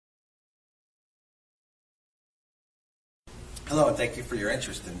Hello, and thank you for your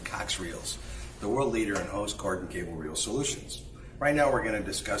interest in Coxreels, the world leader in hose, cord, and cable reel solutions. Right now we're going to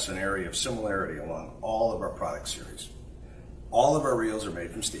discuss an area of similarity along all of our product series. All of our reels are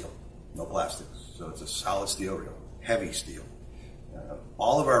made from steel, no plastics, so it's a solid steel reel, heavy steel.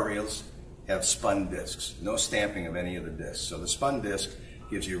 All of our reels have spun discs, no stamping of any of the discs. So the spun disc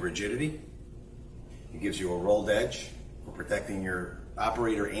gives you rigidity, it gives you a rolled edge for protecting your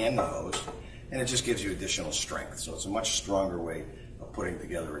operator and the hose, and it just gives you additional strength. So it's a much stronger way of putting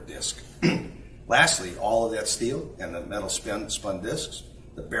together a disc. Lastly, all of that steel and the metal spun discs,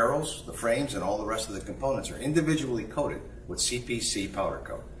 the barrels, the frames, and all the rest of the components are individually coated with CPC powder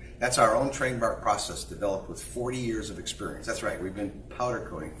coat. That's our own trademark process developed with 40 years of experience. That's right, we've been powder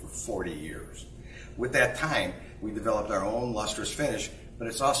coating for 40 years. With that time, we developed our own lustrous finish, but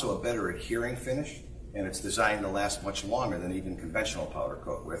it's also a better adhering finish, and it's designed to last much longer than even conventional powder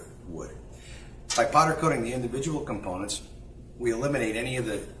coat with wood. By powder coating the individual components, we eliminate any of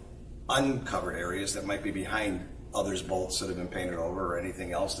the uncovered areas that might be behind others' bolts that have been painted over or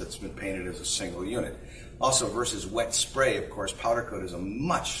anything else that's been painted as a single unit. Also, versus wet spray, of course, powder coat is a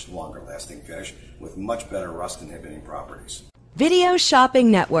much longer lasting finish with much better rust inhibiting properties. Video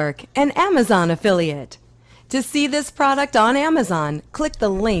Shopping Network, an Amazon affiliate. To see this product on Amazon, click the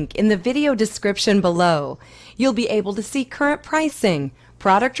link in the video description below. You'll be able to see current pricing,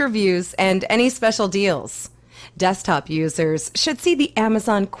 product reviews, and any special deals. Desktop users should see the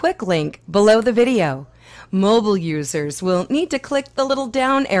Amazon quick link below the video. Mobile users will need to click the little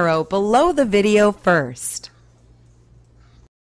down arrow below the video first.